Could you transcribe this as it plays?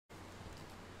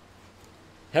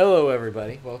Hello,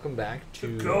 everybody. Welcome back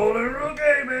to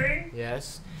GoldenRuleGaming.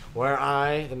 Yes, where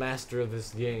I, the master of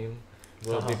this game,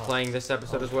 We'll be playing this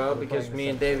episode as well because me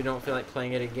and David don't feel like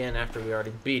playing it again after we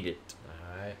already beat it.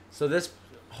 Alright. So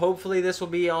hopefully this will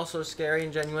be also scary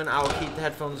and genuine. I will keep the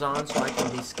headphones on so I can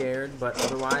be scared, but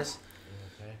otherwise,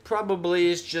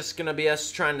 probably it's just gonna be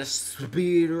us trying to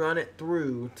speed run it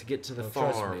through to get to the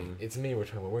farm. Trust me, it's me we're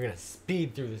talking about. We're gonna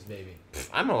speed through this baby.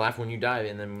 I'm gonna laugh when you die,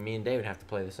 and then me and David have to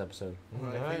play this episode.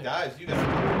 Well, if he dies, you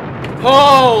die.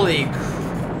 Holy!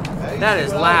 That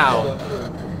is loud.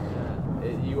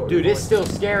 Dude, it's still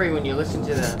scary when you listen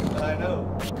to that. I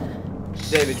know.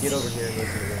 David, get over here and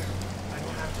listen to this. I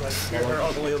don't have to scare her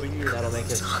all the way over here. That'll make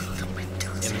us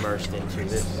immersed into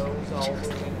this.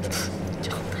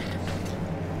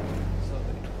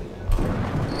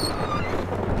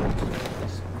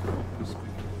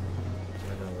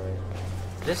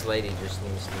 This lady just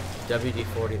needs to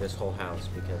WD-40 this whole house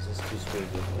because it's too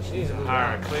spooky. She needs to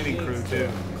Hire a cleaning crew too.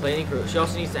 Cleaning crew. She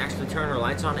also needs to actually turn her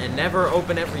lights on and never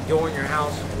open every door in your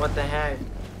house. What the heck?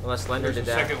 Unless Slender There's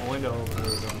did a that. second window over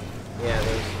there. Yeah,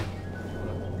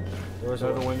 there was The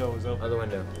other window was open. other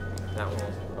window. That one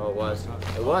was. Oh, it was.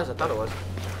 It was. I thought it was.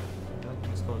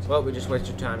 Well, we just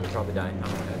wasted time. You probably died.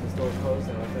 This door's closed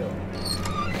and I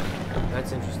failed.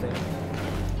 That's interesting.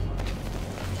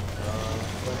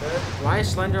 Why is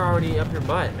Slender already up your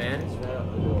butt, man?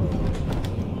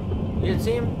 You didn't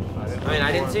see him?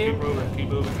 I didn't see him. Keep moving, keep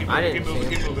moving, keep moving, I didn't keep moving,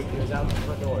 see keep him. moving. He was out the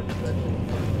front door.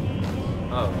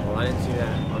 Oh, well, I didn't see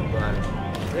that. I'm glad.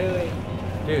 Really?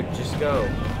 Dude, just go.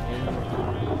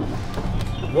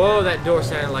 Whoa, that door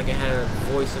sounded like it had a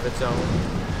voice of its own.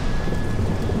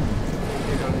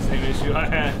 He's on the same issue I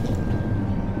had.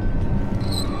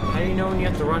 How do you know when you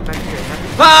have to run back to your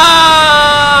house?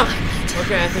 Ah!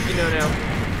 Okay, I think you know now.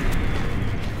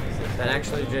 That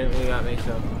actually genuinely got me,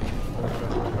 so.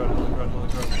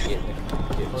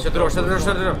 Shut the door, shut the door,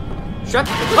 shut the door. Shut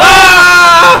the door.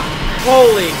 Ah!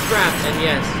 Holy crap, and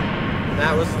yes.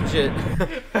 That was legit.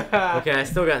 Okay, I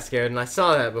still got scared, and I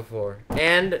saw that before.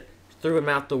 And threw him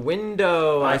out the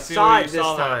window. I saw it this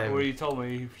time. Where you told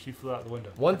me she flew out the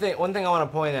window. One thing I want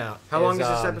to point out. How long is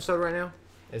this episode right now?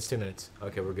 It's 2 minutes.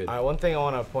 Okay, we're good. All right, one thing I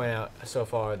want to point out so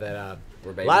far that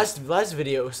We're babies. last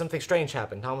video something strange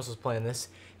happened. Thomas was playing this.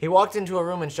 He walked into a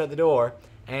room and shut the door,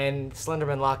 and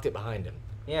Slenderman locked it behind him.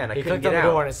 Yeah, and I He couldn't clicked get on the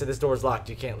out. door and it said, "This door's locked.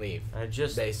 You can't leave."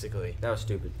 Basically. That was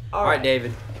stupid. All All right, right.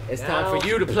 David. It's time Now- for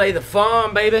you to play the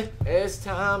farm, baby. It's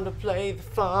time to play the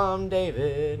farm,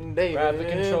 David. Grab the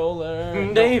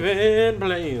controller. David,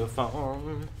 play the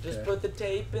farm. Just put the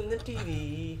tape in the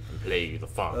TV. Play the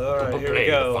farm. All right, here we Play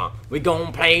go. the farm. We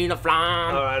gon' play the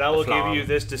farm. All right, I will give you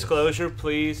this disclosure,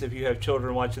 please, if you have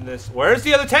children watching this. Where's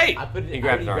the other tape? I put it. You I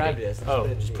grabbed it already already. grabbed it. Oh,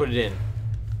 Just put it in.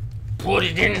 Put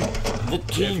it in the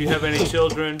TV. If you have any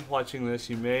children watching this,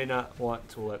 you may not want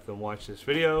to let them watch this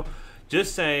video.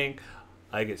 Just saying,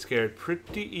 I get scared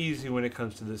pretty easy when it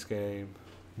comes to this game.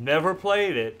 Never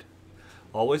played it.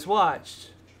 Always watched.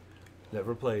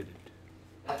 Never played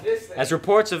it. As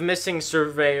reports of missing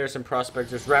surveyors and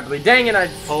prospectors rapidly. Dang it! I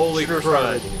Holy should've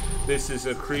crud. started. This is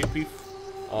a creepy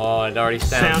Oh, it already sounds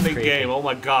sounding creepy. game. Oh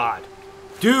my god.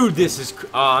 Dude, this is.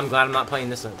 Oh, I'm glad I'm not playing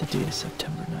this one. The date is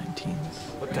September 19th.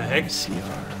 What the heck? CR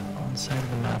on site of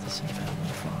the Matheson family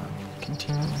farm.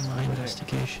 Continuing my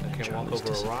investigation I of can't walk Charlie's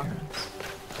over a rock. disappearance.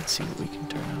 Let's see what we can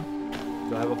turn up.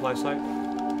 Do I have a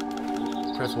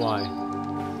flashlight? Press Y.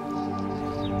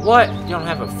 What? You don't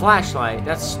have a flashlight?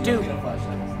 That's stupid.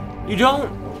 You don't?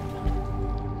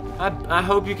 I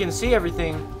hope you can see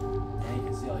everything. And you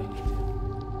can see all you need to.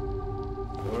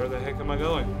 Where the heck am I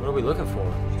going? What are we looking for?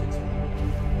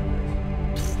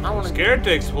 I I'm want to. scared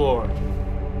to explore.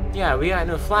 Yeah, we got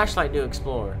no flashlight to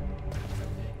explore.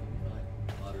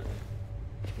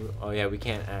 Oh yeah, we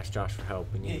can't ask Josh for help.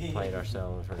 We need to play it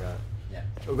ourselves. I forgot. Yeah.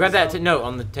 Oh, grab that note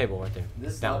on the table right there.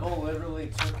 This Down. level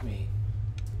literally took me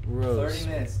Rose. 30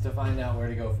 minutes to find out where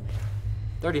to go from here.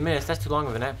 30 minutes? That's too long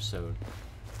of an episode.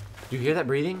 Do you hear that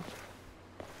breathing?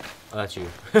 Oh, that's you.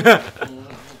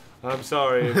 I'm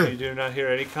sorry if you do not hear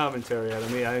any commentary out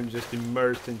of me. I am just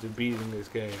immersed into beating this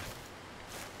game.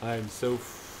 I am so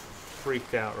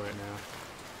freaked out right now.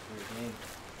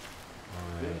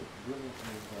 Alright.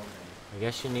 I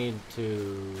guess you need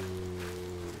to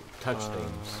touch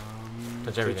things.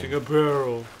 Touch everything. Touching a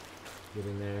barrel. Get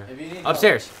in there. If you need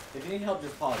Upstairs. Help, if you need help,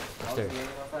 just pause it. Pause the Upstairs. game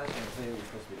real fast and say what you're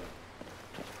supposed to be doing.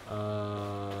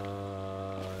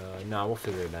 No, we'll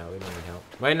figure it out. We don't need help.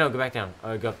 Wait, no, go back down.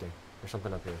 Go up there. There's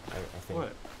something up here, I think.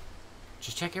 What?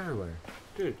 Just check everywhere.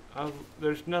 Dude,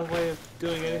 there's no way of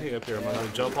doing anything up here. Am I going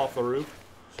to jump off the roof?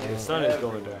 The sun is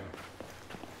going down.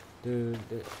 Dude,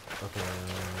 okay.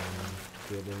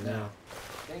 get in Now, there.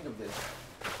 think of this.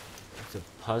 It's a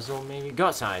puzzle, maybe? Go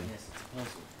outside. Yes, it's a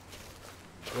puzzle.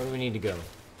 Where do we need to go?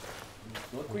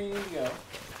 Look where you need to go.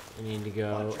 We need to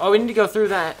go... Oh, we need to go through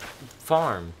that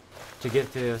farm to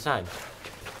get to the other side.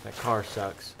 That car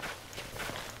sucks.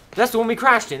 That's the one we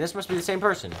crashed in. This must be the same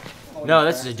person. Oh, No,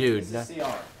 this is a dude. This is CR.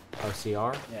 Oh,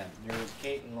 CR? Yeah, there's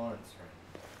Kate and Lawrence,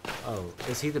 right? Oh,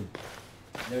 is he the...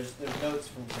 There's notes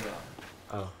from CR.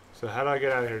 Oh. So how do I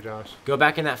get out of here, Josh? Go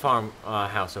back in that farm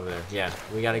house over there. Yeah,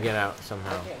 we gotta get out I somehow.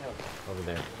 can't help it. Over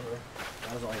there.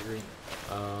 That was all green.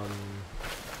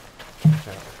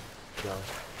 Check. Go.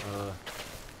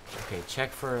 Okay,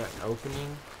 check for an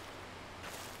opening.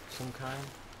 Some kind.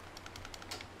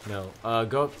 No.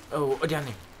 Go. Oh, down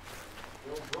there.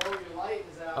 Yo, bro, your light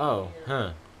is out. Oh,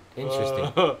 huh. Interesting.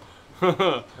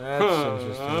 That's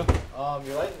interesting.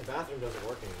 Your light in the bathroom doesn't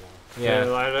work anymore.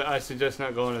 Yeah. I suggest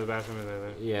not going to the bathroom in there.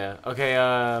 Then. Yeah. Okay.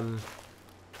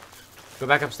 Go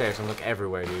back upstairs and look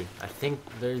everywhere, dude. I think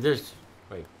there's.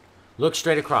 Wait. Look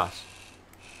straight across.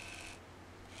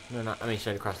 No, not. I mean,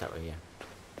 straight across that way. Yeah.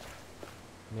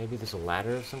 Maybe there's a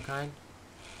ladder of some kind.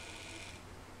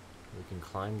 We can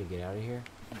climb to get out of here.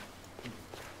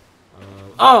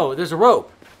 Oh, there's a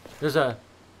rope. There's a.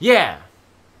 Yeah.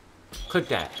 Click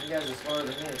that. You guys are smarter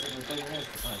than me. It took me 30 minutes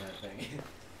to find that thing.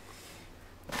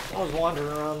 I was wandering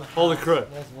around the Holy house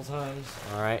crap. multiple times.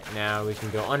 Alright, now we can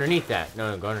go underneath that.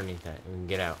 No, go underneath that. We can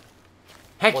get out.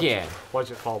 Heck yeah!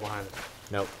 Watch it fall behind us.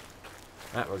 Nope.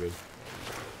 That we're good.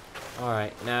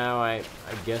 Alright, now I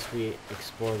guess we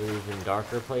explore the even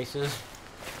darker places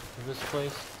of this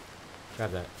place.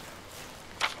 Grab that.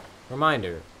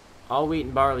 Reminder. All wheat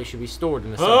and barley should be stored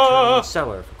in the subterranean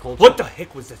cellar for cold What the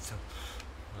heck was that sound?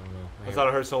 I don't know. I thought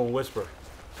I heard someone whisper.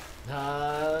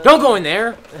 Don't go in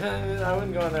there! I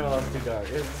wouldn't go in there while it's too dark.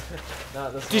 It's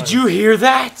not this Did one. you hear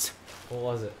that? What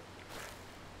was it?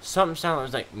 Something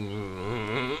sounded like.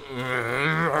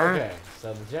 Okay,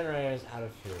 so the generator's out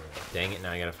of fuel. Dang it!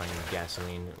 Now I gotta find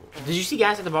gasoline. Did you see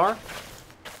gas at the barn?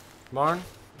 No,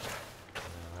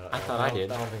 I thought I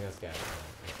did. I don't think that's gas.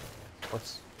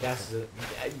 What's Gas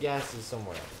is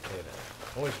somewhere else. Look at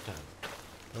that. Don't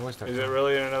waste your time. Is it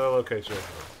really in another location?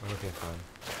 Okay, fine.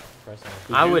 Press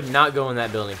on. I would not go in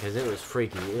that building because it was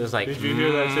freaky. It was like. Did you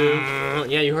hear that too?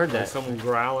 Yeah, you heard Like that. someone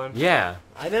growling? Yeah.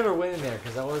 I never went in there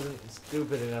because I wasn't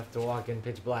stupid enough to walk in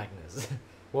pitch blackness.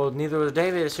 Well, neither was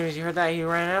David. As soon as he heard that, he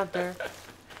ran out there.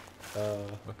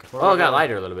 Okay. Where Oh, am it I got going?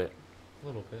 lighter a little bit. A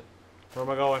little bit. Where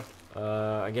am I going?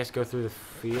 I guess go through the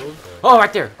field. Oh,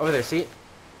 right there. Over there. See it?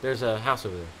 There's a house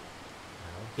over there.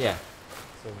 Yeah.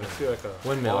 So I see like a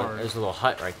Windmill. barn. There's a little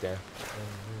hut right there.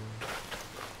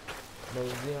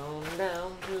 mosey on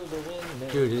down to the windmill.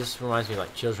 Dude, this reminds me of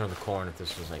like Children of the Corn if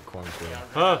this was like cornfield.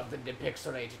 Huh? The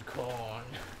depixelated corn.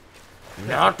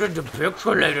 Not the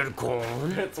depixelated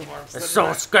corn. It's worse It's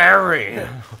so scary.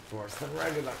 worse than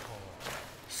regular corn.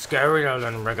 Scarier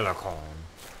than regular corn.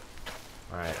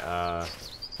 Alright,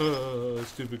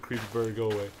 Stupid creepy bird, go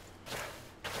away.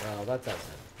 Well, that's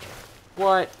outside.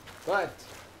 what? But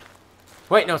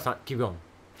Wait, no, it's not. Keep going.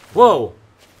 Whoa!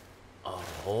 A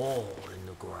hole in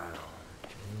the ground.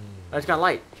 It's got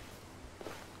light.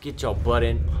 Get your butt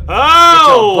in.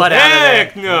 Oh, butt out of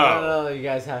heck there. no! no, you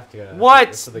guys have to go. What?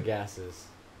 That's where the gas is.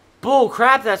 Bull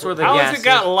crap, that's where the How gas has it is.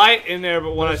 got light in there,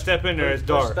 but when I step in there, it's Push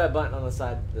dark? that button on the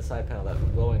side panel,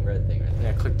 that glowing red thing right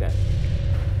there. Yeah, click that.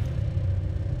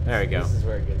 There we go. This is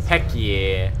where it gets Heck started.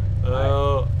 yeah.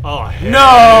 Oh, heck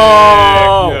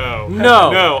No! no.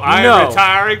 No! No, I No. am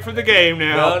retiring from the game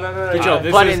now. No. Get your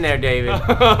this butt is- in there, David.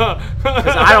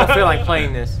 Because I don't feel like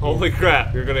playing this. Holy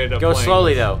crap, you're gonna end up Go playing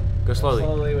slowly, this. though. Go slowly.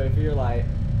 Slowly, wait for your light.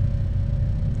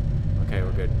 Okay,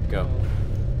 we're good. Go.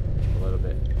 A little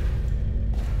bit.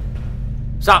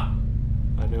 Stop!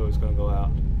 I knew it was gonna go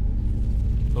out.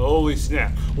 Holy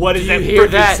snap. What is Do that you hear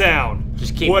freaking that? sound?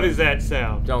 Just keep- What is that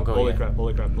sound? Don't go Holy yet. crap,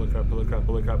 holy crap, holy crap, holy crap,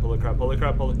 holy crap, holy crap, holy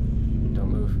crap, holy... Don't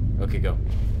move. Okay, go.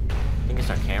 I think it's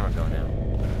our camera going now.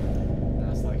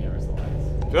 No, it's not cameras, the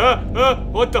lights.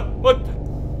 What the,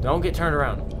 what? Don't get turned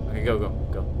around. Okay, go.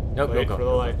 No, Wait go. for the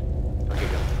light. Okay,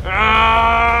 go.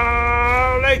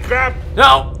 Holy crap!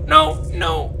 No!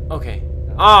 Okay.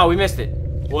 Oh, we missed it.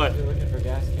 What? You're looking for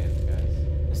gas cans,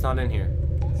 guys. It's not in here.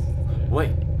 Wait.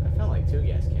 I felt like 2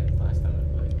 gas cans last time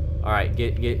I played. Alright,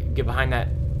 get behind that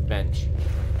bench.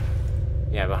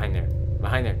 Yeah, behind there.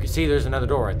 Behind there. See, there's another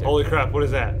door right there. Holy crap, what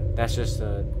is that? That's just,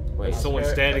 wait. There's someone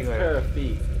standing That's a there. pair of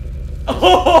feet.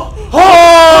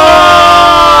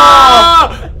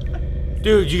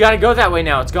 Dude, you gotta go that way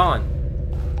now. It's gone.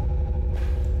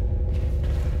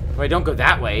 Wait, don't go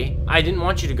that way. I didn't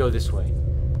want you to go this way.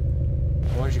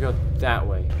 I wanted you to go that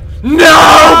way.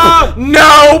 Nope!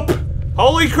 Nope!